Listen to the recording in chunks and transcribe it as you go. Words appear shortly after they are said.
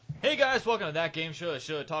Hey guys, welcome to That Game Show, the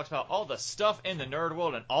show that talks about all the stuff in the nerd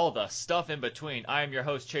world and all the stuff in between. I am your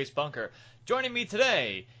host, Chase Bunker. Joining me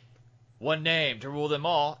today, one name to rule them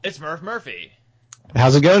all, it's Murph Murphy.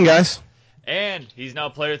 How's it going, guys? And he's now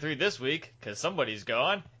player 3 this week, because somebody's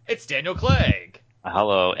gone, it's Daniel Clegg.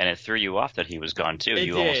 Hello, and it threw you off that he was gone, too. It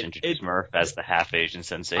you did. almost introduced Murph as the half-Asian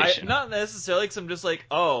sensation. Not necessarily, because I'm just like,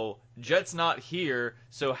 oh, Jet's not here,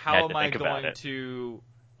 so how am I going to,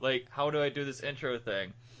 how do I do this intro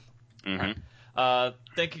thing? Mm-hmm.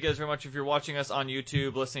 Thank you guys very much if you're watching us on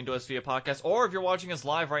YouTube, listening to us via podcast, or if you're watching us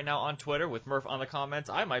live right now on Twitter with Murph on the comments.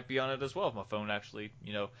 I might be on it as well if my phone actually,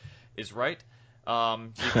 is right. So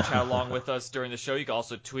you can chat along with us during the show. You can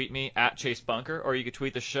also tweet me at Chase Bunker, or you can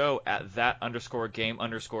tweet the show at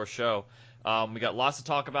 _game_show. We got lots to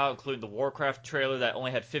talk about, including the Warcraft trailer that only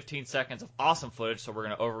had 15 seconds of awesome footage, so we're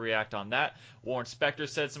going to overreact on that. Warren Spector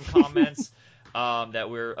said some comments that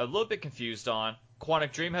we're a little bit confused on.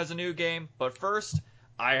 Quantic Dream has a new game, but first,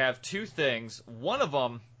 I have two things. One of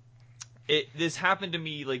them, this happened to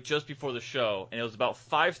me just before the show, and it was about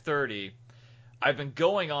 5:30. I've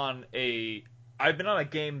been on a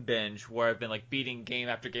game binge where I've been beating game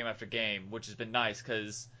after game after game, which has been nice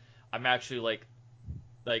because I'm actually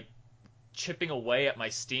chipping away at my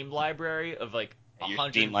Steam library of Your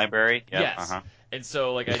 100. Steam library? Yep. Yes. And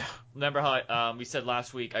so I remember how we said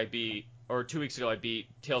last week or 2 weeks ago, I beat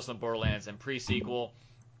Tales from the Borderlands and pre-sequel.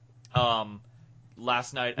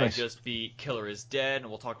 Last night, nice. I just beat Killer is Dead, and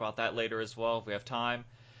we'll talk about that later as well if we have time.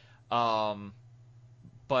 But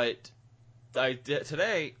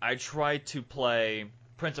today, I tried to play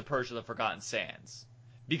Prince of Persia: The Forgotten Sands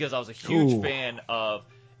because I was a huge fan of.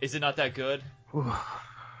 Is it not that good?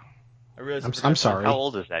 I'm sorry. How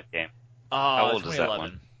old is that game? How old is that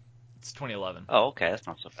one? It's 2011. Oh, okay, that's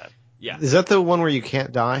not so bad. Yeah. Is that the one where you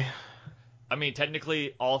can't die? I mean,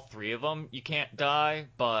 technically, all three of them you can't that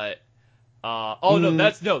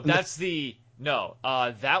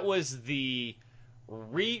was the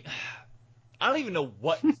I don't even know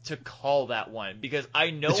what to call that one because I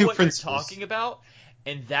know what you're talking about,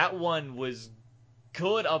 and that one was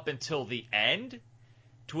good up until the end,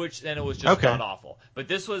 to which then it was just god awful. But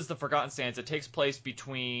this was the Forgotten Sands. It takes place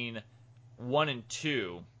between 1 and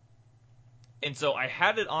 2, and so I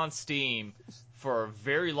had it on Steam for a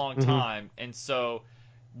very long time, and so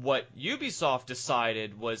what Ubisoft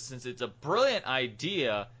decided was, since it's a brilliant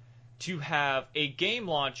idea to have a game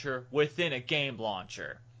launcher within a game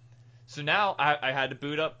launcher. So now I had to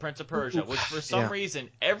boot up Prince of Persia, which for some reason,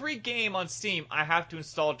 every game on Steam, I have to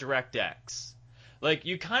install DirectX.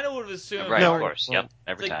 You kind of would have assumed... Right, of course. Yep,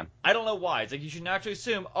 every time. I don't know why. It's you should naturally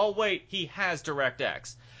assume, oh, wait, he has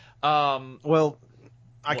DirectX. Well,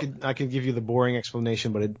 I could give you the boring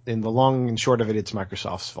explanation, but in the long and short of it, it's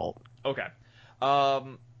Microsoft's fault. Okay.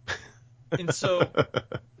 And so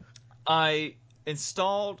I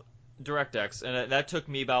installed DirectX, and that took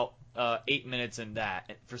me about 8 minutes in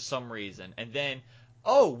that for some reason. And then,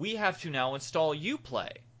 we have to now install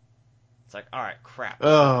Uplay. It's all right, crap.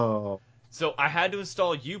 Oh. So I had to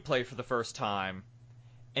install Uplay for the first time,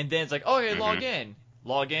 and then it's okay, log in.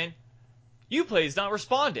 Log in. Uplay's not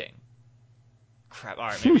responding. Crap,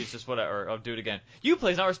 alright, maybe it's just whatever, I'll do it again.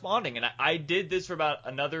 Uplay's not responding, and I did this for about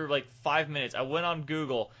another 5 minutes. I went on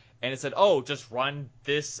Google, and it said, just run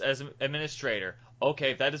this as an administrator.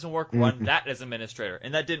 Okay, if that doesn't work, run that as administrator.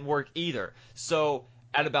 And that didn't work either. So,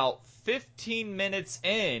 at about 15 minutes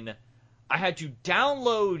in, I had to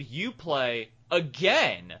download Uplay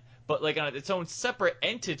again, but on its own separate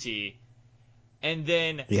entity, and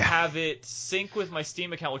then have it sync with my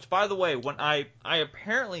Steam account, which, by the way, when I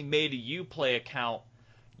apparently made a Uplay account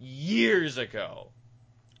years ago.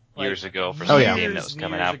 Years ago for some game that was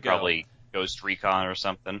coming out, probably Ghost Recon or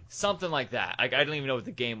something. Something like that. I don't even know what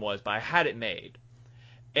the game was, but I had it made.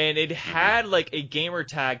 And it had, a gamer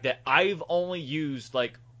tag that I've only used,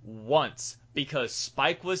 once, because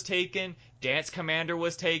Spike was taken, Dance Commander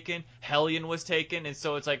was taken, Hellion was taken, and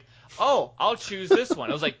so it's I'll choose this one.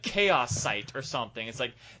 It was Chaos Sight or something. It's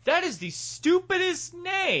that is the stupidest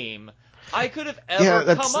name I could have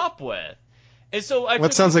ever come up with. And so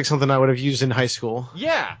that sounds like something I would have used in high school.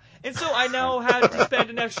 Yeah. And so I now had to spend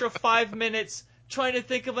an extra 5 minutes trying to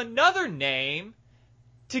think of another name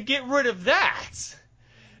to get rid of that.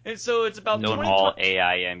 And so it's about all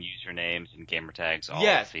AIM usernames and gamer tags.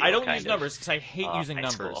 Yes, I don't use numbers because I hate using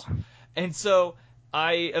numbers. School. And so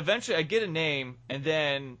I get a name, and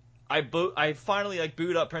then I finally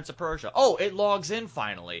boot up Prince of Persia. Oh, it logs in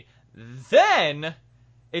finally. Then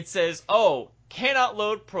it says, cannot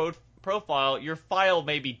load profile. Your file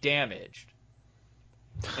may be damaged.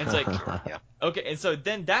 And it's like, yeah. Okay, and so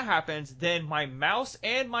then that happens, then my mouse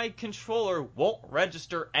and my controller won't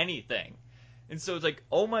register anything. And so it's like,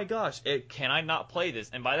 oh my gosh, can I not play this?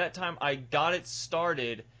 And by that time I got it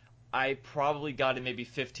started, I probably got in maybe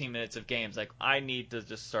 15 minutes of games. Like, I need to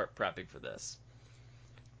just start prepping for this.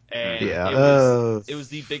 And it was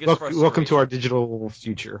the biggest frustration. Welcome to our digital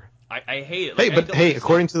future. I hate it. Like,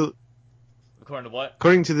 according to what?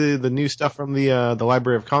 According to the new stuff from the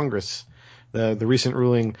Library of Congress, the recent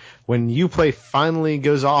ruling, when Uplay finally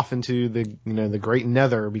goes off into the great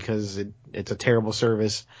nether because it's a terrible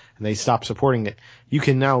service and they stop supporting it, you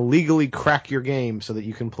can now legally crack your game so that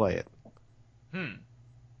you can play it.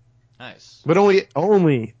 Nice. But only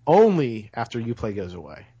after Uplay goes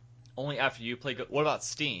away. Only after Uplay what about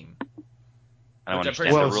Steam? I don't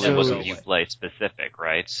understand. The ruling wasn't Uplay specific,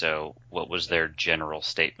 right? So what was their general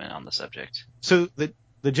statement on the subject? So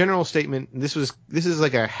the general statement, this is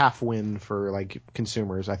like a half win for like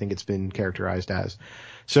consumers, I think it's been characterized as.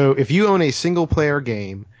 So if you own a single player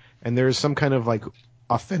game and there's some kind of like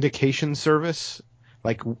authentication service,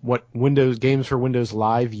 like what games for Windows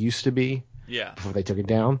Live used to be, before they took it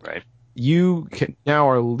down, right? You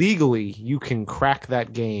can crack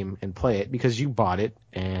that game and play it because you bought it,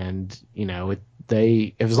 and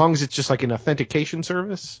as long as it's just like an authentication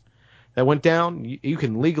service that went down, you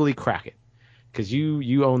can legally crack it because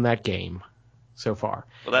you own that game so far.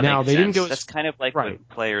 Well, that makes sense. That's kind of like when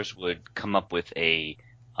players would come up with a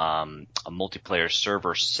multiplayer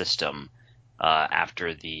server system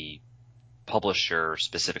after the publisher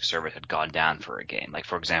specific server had gone down for a game. Like,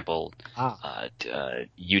 for example,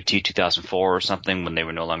 UT 2004 or something, when they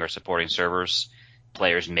were no longer supporting servers,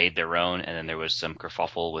 players made their own, and then there was some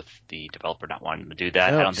kerfuffle with the developer not wanting to do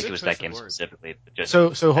that. I don't think it was that game specifically.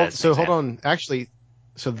 Hold on. Actually,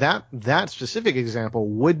 so that specific example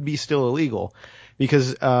would be still illegal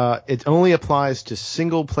because it only applies to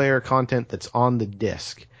single player content that's on the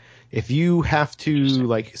disk. If you have to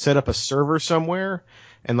like set up a server somewhere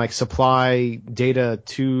and like supply data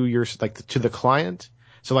to to the client,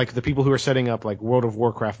 so like the people who are setting up like World of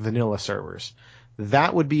Warcraft vanilla servers,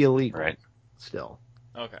 that would be illegal. Right. Still.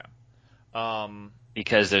 Okay.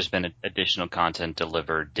 Because there's been additional content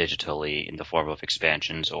delivered digitally in the form of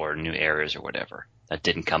expansions or new areas or whatever that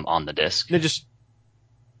didn't come on the disk. No,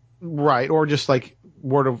 or just like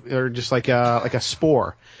a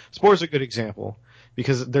Spore. Spore is a good example.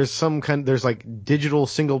 Because there's like digital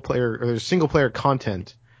single player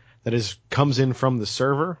content that comes in from the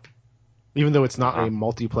server, even though it's not a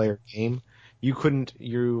multiplayer game.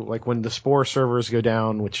 Like when the Spore servers go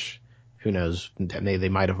down, which who knows, they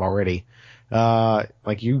might have already.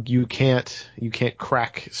 Like you can't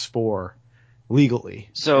crack Spore legally.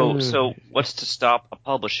 So what's to stop a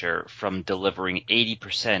publisher from delivering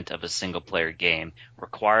 80% of a single player game,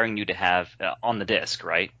 requiring you to have on the disk,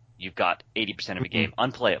 right? You've got 80% of a game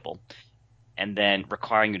unplayable, and then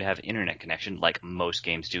requiring you to have an internet connection, like most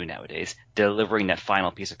games do nowadays, delivering that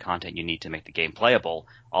final piece of content you need to make the game playable.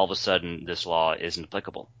 All of a sudden, this law isn't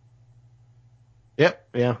applicable. Yep,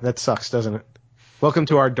 yeah, that sucks, doesn't it? Welcome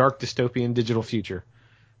to our dark dystopian digital future.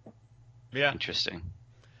 Yeah. Interesting.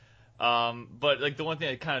 But like the one thing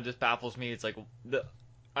that kind of just baffles me is like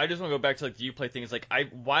I just want to go back to like the Uplay thing. Is like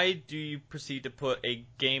why do you proceed to put a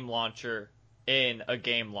game launcher in a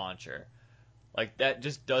game launcher? Like, that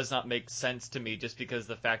just does not make sense to me, just because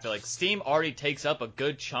the fact that like Steam already takes up a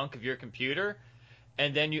good chunk of your computer,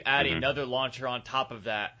 and then you add another launcher on top of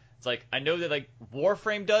that. It's like, I know that like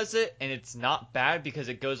Warframe does it, and it's not bad because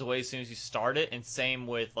it goes away as soon as you start it, and same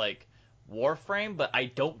with like Warframe, but I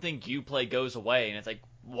don't think Uplay goes away, and it's like,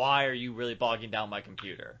 why are you really bogging down my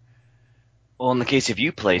computer? Well, in the case of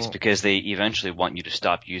Uplay, it's because they eventually want you to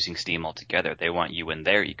stop using Steam altogether. They want you in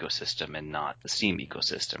their ecosystem and not the Steam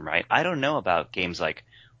ecosystem, right? I don't know about games like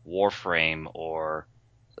Warframe or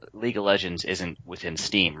League of Legends isn't within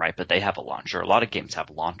Steam, right? But they have a launcher. A lot of games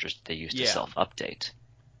have launchers that they use to self-update.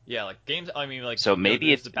 Yeah, like games. I mean, like so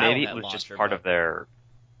maybe it was just part of their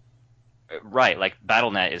right. Like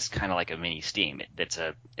Battle.net is kind of like a mini Steam. It's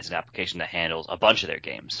an application that handles a bunch of their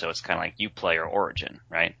games. So it's kind of like Uplay or Origin,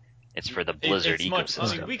 right? It's for the Blizzard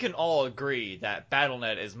ecosystem. I mean, we can all agree that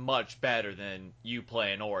Battle.net is much better than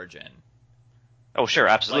Uplay and Origin. Oh, sure,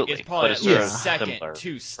 absolutely. Like, it's probably second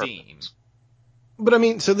to Steam. But I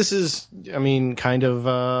mean, so this is, kind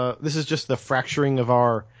of, this is just the fracturing of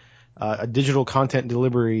our digital content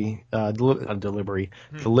delivery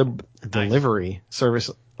service.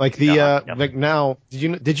 Like like now,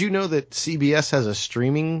 did you know that CBS has a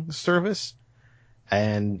streaming service?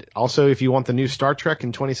 And also, if you want the new Star Trek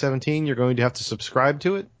in 2017, you're going to have to subscribe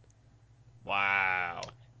to it. Wow.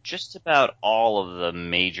 just about all of the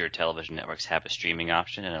major television networks have a streaming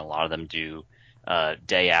option, and a lot of them do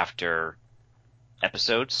day after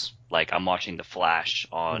episodes. Like I'm watching The Flash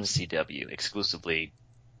on CW exclusively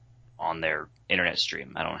on their internet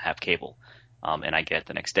stream. I don't have cable, and I get it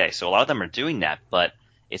the next day. So a lot of them are doing that, but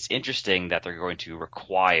it's interesting that they're going to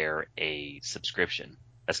require a subscription.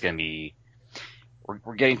 That's going to be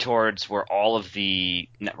we're getting towards where all of the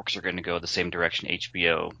networks are going to go the same direction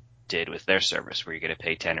HBO did with their service, where you're going to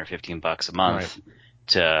pay $10 or $15 a month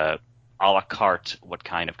to a la carte what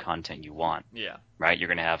kind of content you want. Yeah. Right? You're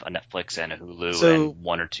going to have a Netflix and a Hulu and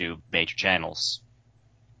one or two major channels.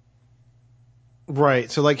 Right.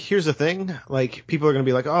 So, like, here's the thing. Like, people are going to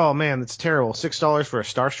be like, oh, man, that's terrible. $6 for a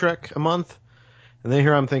Star Trek a month? And then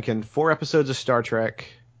here I'm thinking, 4 episodes of Star Trek.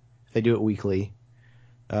 They do it weekly.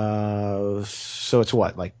 So it's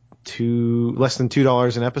what, like less than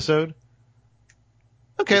 $2 an episode?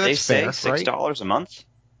 Okay, Did that's they fair, say $6 right? a month?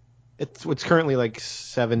 It's currently like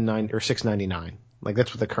 $7.90 or $6.99. Like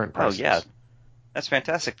that's what the current price is. Oh yeah, that's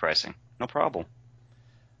fantastic pricing. No problem.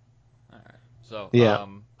 All right. So yeah,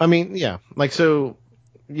 I mean, yeah, like so,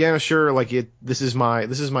 yeah, sure. Like this is my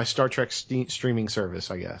Star Trek streaming service,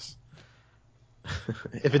 I guess.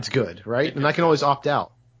 If it's good, right? And I can always opt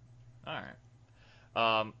out. All right.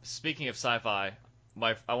 Speaking of sci-fi,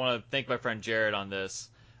 I want to thank my friend Jared on this.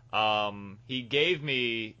 He gave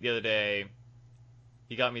me the other day.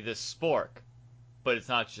 He got me this spork, but it's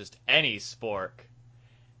not just any spork.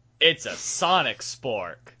 It's a Sonic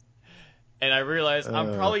spork, and I realized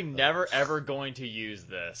I'm probably never ever going to use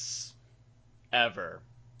this, ever.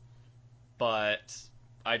 But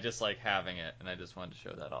I just like having it, and I just wanted to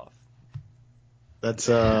show that off. That's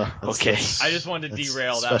okay. I just wanted to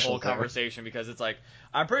derail that whole conversation because it's like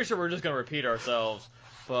I'm pretty sure we're just gonna repeat ourselves,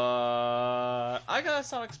 but I got a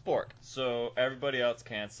Sonic Spork, so everybody else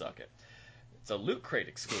can suck it. It's a Loot Crate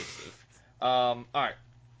exclusive. All right.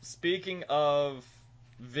 Speaking of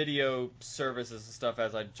video services and stuff,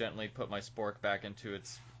 as I gently put my Spork back into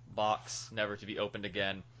its box, never to be opened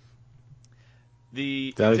again.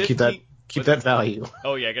 Keep that value.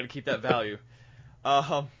 Oh yeah, gotta keep that value.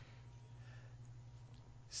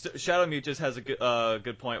 Shadow Mute just has a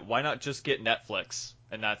good point. Why not just get Netflix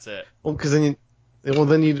and that's it? Well, because then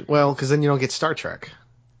you don't get Star Trek.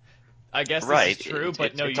 I guess this is true,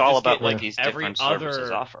 but no, it's all about what these different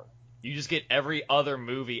services offer. You just get every other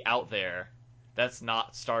movie out there that's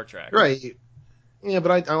not Star Trek. Right. Yeah,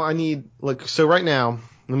 but I need so right now.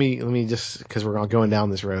 Let me just because we're going down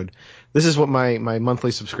this road. This is what my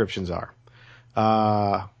monthly subscriptions are.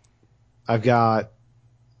 I've got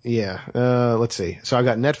let's see. So I've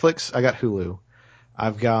got Netflix, I got Hulu,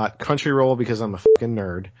 I've got Crunchyroll because I'm a fucking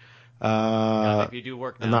nerd. If you do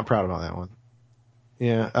work now. I'm not proud about that one.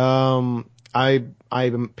 Yeah. I'm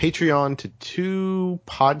Patreon to 2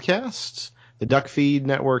 podcasts, the Duck Feed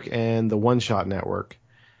Network and the One Shot Network.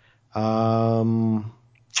 What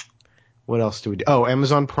else do we do? Oh,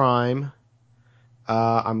 Amazon Prime.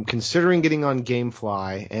 I'm considering getting on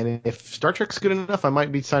GameFly, and if Star Trek's good enough, I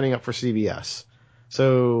might be signing up for CBS.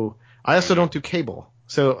 So I also don't do cable.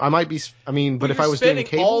 So I might be. I mean, but if I was doing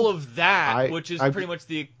cable, all of that, which is pretty much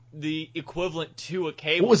the equivalent to a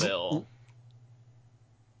cable bill.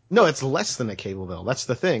 No, it's less than a cable bill. That's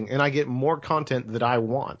the thing, and I get more content that I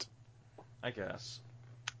want. I guess.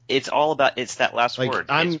 It's that last word.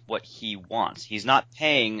 It's what he wants. He's not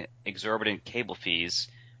paying exorbitant cable fees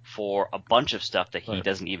for a bunch of stuff that he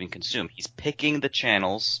doesn't even consume. He's picking the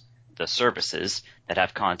channels, the services that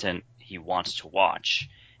have content he wants to watch.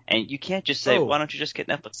 And you can't just say, why don't you just get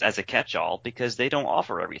Netflix as a catch-all, because they don't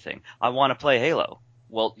offer everything. I want to play Halo.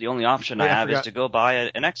 Well, the only option I have is to go buy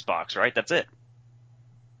an Xbox, right? That's it.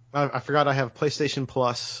 I forgot I have PlayStation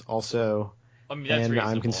Plus also. I mean, that's reasonable.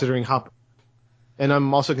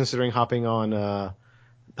 I'm also considering hopping on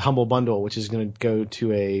Humble Bundle, which is going to go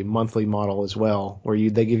to a monthly model as well, where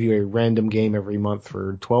they give you a random game every month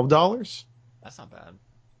for $12. That's not bad.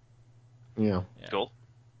 Yeah. Cool.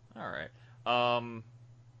 All right.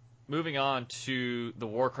 Moving on to the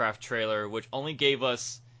Warcraft trailer, which only gave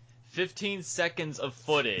us 15 seconds of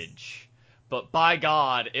footage, but by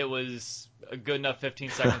God, it was a good enough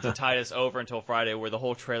 15 seconds to tide us over until Friday, where the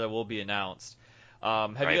whole trailer will be announced.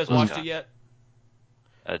 Have you guys watched it yet?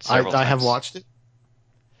 I have watched it.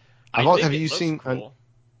 Have you seen? Cool.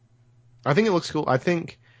 I think it looks cool. I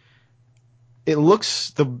think it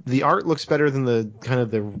looks the art looks better than the kind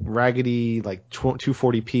of the raggedy like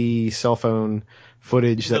 240p cell phone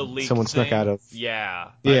footage that someone snuck out of.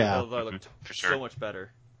 Yeah. Yeah. That looked for sure. So much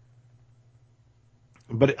better.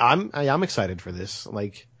 But I'm excited for this.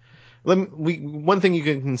 Like, one thing you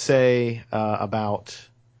can say about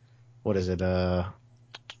what is it?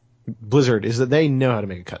 Blizzard is that they know how to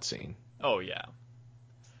make a cutscene. Oh yeah.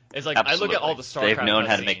 It's like Absolutely. I look at all the StarCraft They've known cutscenes.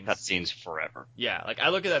 how to make cutscenes forever. Yeah, like I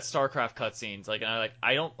look at that StarCraft cutscenes, like, and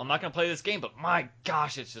I'm not gonna play this game, but my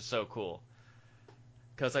gosh, it's just so cool.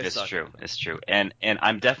 It's true. And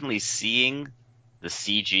I'm definitely seeing the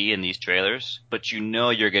CG in these trailers, but you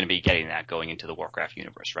know you're going to be getting that going into the Warcraft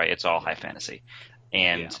universe, right? It's all high fantasy.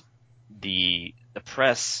 And the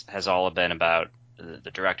press has all been about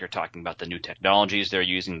the director talking about the new technologies they're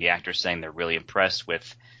using, the actors saying they're really impressed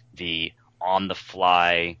with the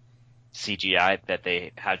on-the-fly CGI that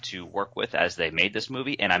they had to work with as they made this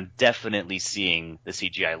movie, and I'm definitely seeing the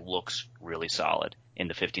CGI looks really solid in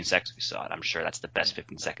the 15 seconds we saw it. I'm sure that's the best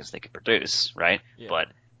 15 seconds they could produce, right? Yeah. But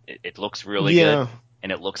it looks really good,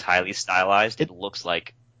 and it looks highly stylized. It looks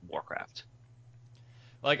like Warcraft.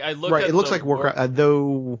 Like I look at it looks like Warcraft,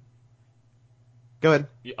 though. Go ahead.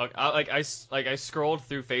 I scrolled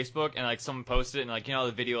through Facebook and like someone posted it and like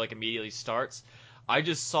the video like immediately starts. I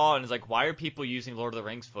just saw it and it's like, why are people using Lord of the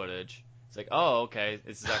Rings footage? It's like, oh, okay,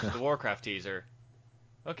 this is actually the Warcraft teaser.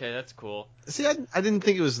 Okay, that's cool. See, I didn't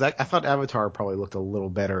think it was that. I thought Avatar probably looked a little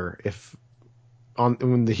better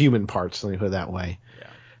when the human parts. Let me put it that way.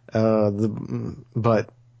 Yeah. But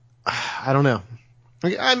I don't know.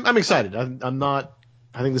 I'm excited. I'm not.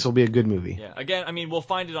 I think this will be a good movie. Yeah. Again, I mean, we'll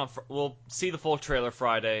find it we'll see the full trailer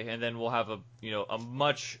Friday, and then we'll have a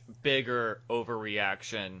much bigger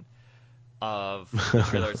overreaction of the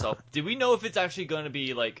trailer itself. Did we know if it's actually going to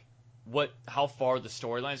be like how far the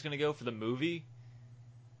storyline is going to go for the movie?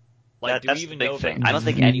 Like, That's do we even the big know thing. I don't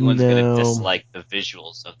think anyone's going to dislike the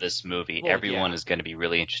visuals of this movie. Well, Everyone is going to be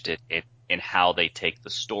really interested in how they take the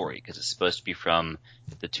story, because it's supposed to be from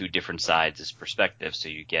the two different sides' perspective. So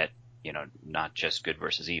you get, not just good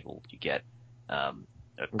versus evil. You get a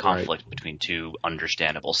conflict between two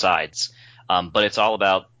understandable sides. But it's all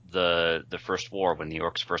about the First War, when the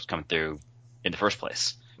orcs first come through in the first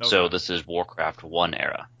place. Okay. So this is Warcraft 1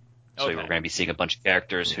 era. So we're going to be seeing a bunch of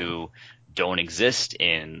characters who don't exist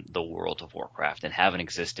in the world of Warcraft and haven't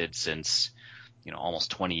existed since, almost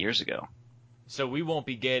 20 years ago. So we won't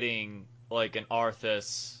be getting like an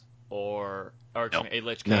Arthas or a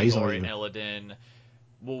Lich King or an Illidan.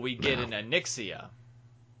 Will we get an Onyxia?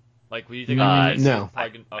 Like, do you think no?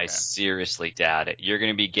 I seriously doubt it. You're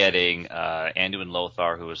going to be getting Anduin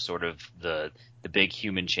Lothar, who is sort of the big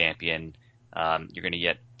human champion. You're going to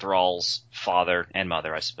get Thrall's father and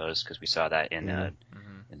mother, I suppose, because we saw that in a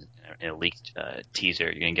leaked teaser.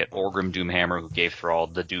 You're going to get Orgrim Doomhammer, who gave Thrall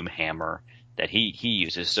the Doom Hammer that he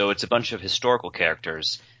uses. So it's a bunch of historical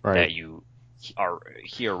characters that you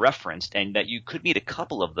hear referenced, and that you could meet a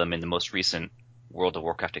couple of them in the most recent World of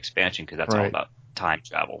Warcraft expansion, because that's all about time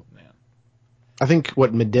travel. Man. I think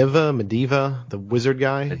Medivh, the wizard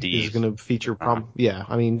guy, is going to feature. Yeah,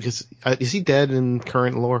 I mean, is he dead in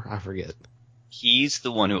current lore? I forget. He's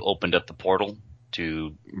the one who opened up the portal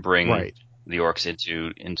to bring the orcs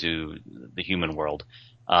into the human world.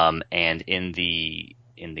 And in the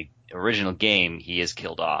original game, he is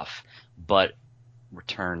killed off, but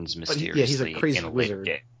returns mysteriously he's a crazy in a wizard. later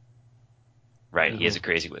game. Right, he is a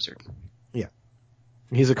crazy wizard. Yeah,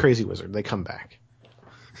 he's a crazy wizard. They come back.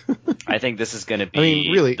 I think this is going to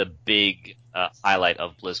be the big highlight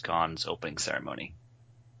of BlizzCon's opening ceremony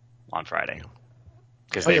on Friday,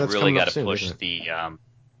 because they really got to push the.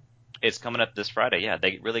 It's coming up this Friday. Yeah,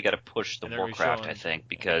 they really got to push the Warcraft, I think,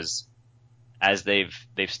 because as they've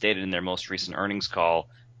stated in their most recent earnings call,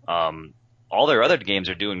 all their other games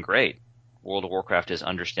are doing great. World of Warcraft is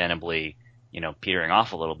understandably, petering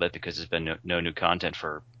off a little bit because there's been no new content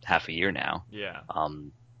for half a year now. Yeah.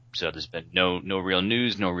 So there's been no real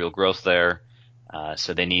news, no real growth there.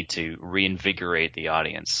 So they need to reinvigorate the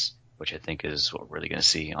audience, which I think is what we're really going to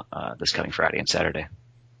see this coming Friday and Saturday.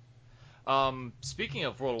 Speaking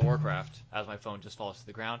of World of Warcraft, as my phone just falls to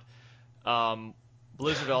the ground,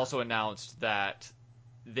 Blizzard also announced that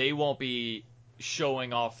they won't be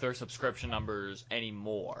showing off their subscription numbers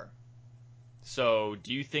anymore. So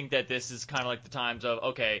do you think that this is kind of like the times of,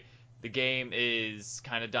 okay, the game is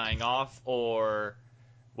kind of dying off, or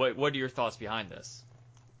what are your thoughts behind this?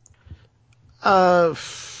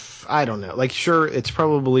 I don't know. Like, sure, it's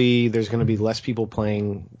probably there's going to be less people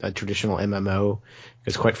playing a traditional MMO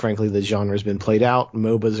because, quite frankly, the genre has been played out.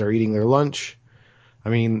 MOBAs are eating their lunch. I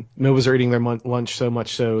mean, MOBAs are eating their lunch so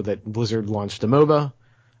much so that Blizzard launched a MOBA.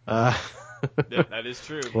 That is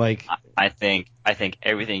true. Like, I think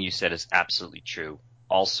everything you said is absolutely true.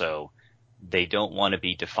 Also, they don't want to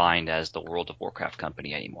be defined as the World of Warcraft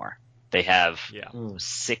company anymore. They have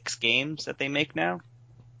 6 games that they make now,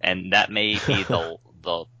 and that may be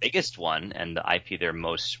the biggest one and the IP they're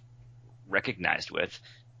most recognized with.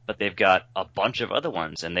 but they've got a bunch of other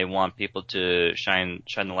ones, and they want people to shine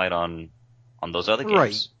the light on those other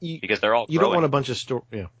games, right? Because they're all you growing. don't want a bunch of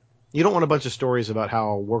You don't want a bunch of stories about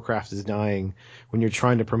how Warcraft is dying when you're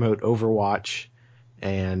trying to promote Overwatch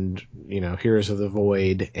and Heroes of the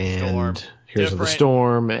Void and Storm. Heroes of the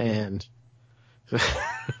Storm and.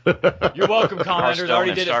 You're welcome, commenters. I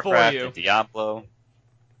already did it for you. And Diablo.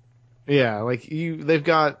 Yeah, they've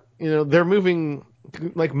got they're moving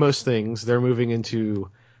like most things. They're moving into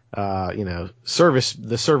the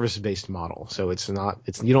service-based model. So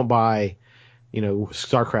you don't buy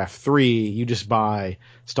StarCraft 3, you just buy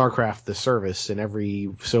StarCraft the service, and every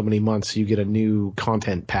so many months you get a new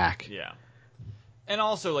content pack. Yeah. And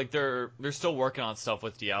also, like, they're still working on stuff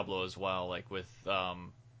with Diablo as well, like with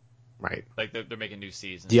right. Like they're making new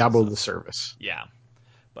seasons. Diablo the service. Yeah.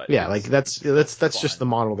 But yeah, like that's just the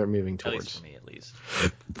model they're moving towards. At least for me, at least.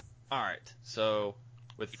 All right. So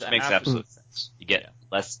with which makes absolute sense. You get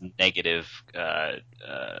less negative.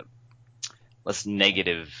 What's the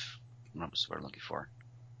word I'm looking for?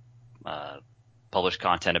 Published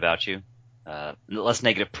content about you. Less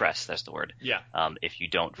negative press. That's the word. Yeah. If you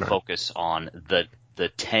don't focus on the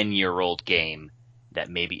 10-year-old game that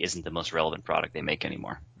maybe isn't the most relevant product they make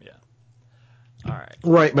anymore. Yeah. All right.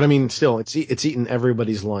 Right, but I mean, still, it's eaten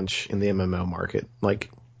everybody's lunch in the MMO market. Like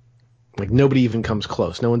nobody even comes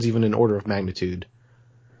close. No one's even an order of magnitude.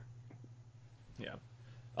 Yeah.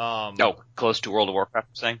 Close to World of Warcraft,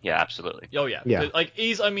 you're saying? Yeah, absolutely. Oh yeah. Yeah. Like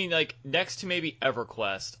next to maybe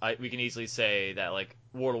EverQuest, we can easily say that like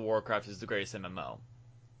World of Warcraft is the greatest MMO.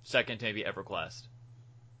 Second to maybe EverQuest.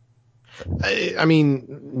 I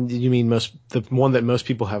mean, you mean the one that most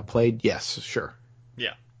people have played? Yes, sure.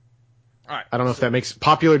 Yeah. All right. I don't know if that makes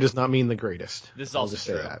popular does not mean the greatest. This is I'll also just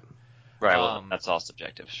true. say that. Right. Well, that's all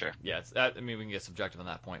subjective. Sure. Yeah. We can get subjective on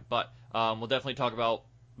that point, but we'll definitely talk about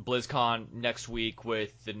BlizzCon next week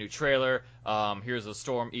with the new trailer. Here's the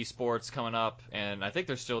Storm Esports coming up, and I think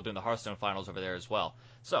they're still doing the Hearthstone finals over there as well.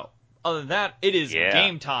 So, other than that, it is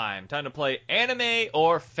game time. Time to play Anime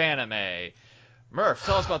or Fanime. Murph,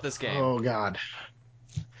 tell us about this game. Oh, God.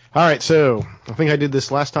 All right, so I think I did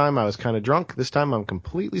this last time. I was kind of drunk. This time I'm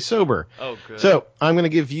completely sober. Oh, good. So I'm going to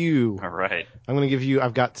give you... All right.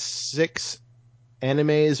 I've got 6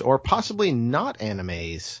 animes or possibly not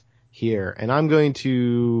animes here, and I'm going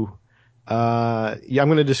to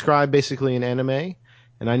describe basically an anime,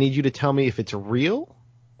 and I need you to tell me if it's real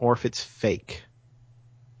or if it's fake.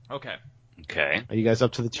 Okay. Are you guys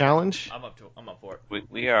up to the challenge? I'm up for it.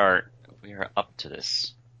 We are up to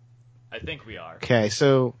this. I think we are. Okay,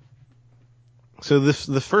 so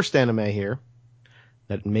the first anime here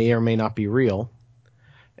that may or may not be real.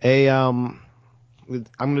 I'm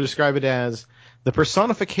going to describe it as the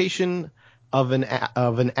personification of an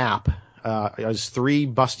app. As 3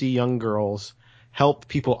 busty young girls help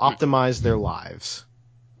people optimize their lives.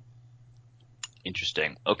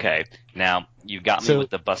 Interesting. Okay, now you got me with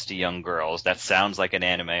the busty young girls. That sounds like an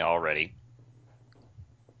anime already.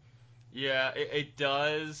 Yeah, it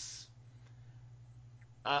does.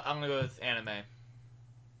 I'm gonna go with anime.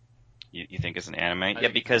 You think it's an anime? Yeah,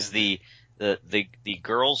 because the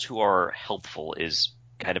girls who are helpful is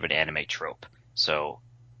kind of an anime trope. So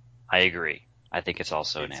I agree. I think it's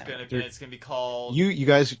also an anime. It's gonna be called. You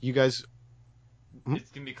guys. It's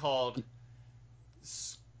gonna be called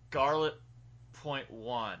Scarlet Point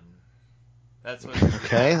 1. That's what.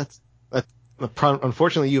 Okay.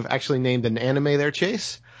 Unfortunately, you've actually named an anime there,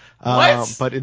 Chase. What? But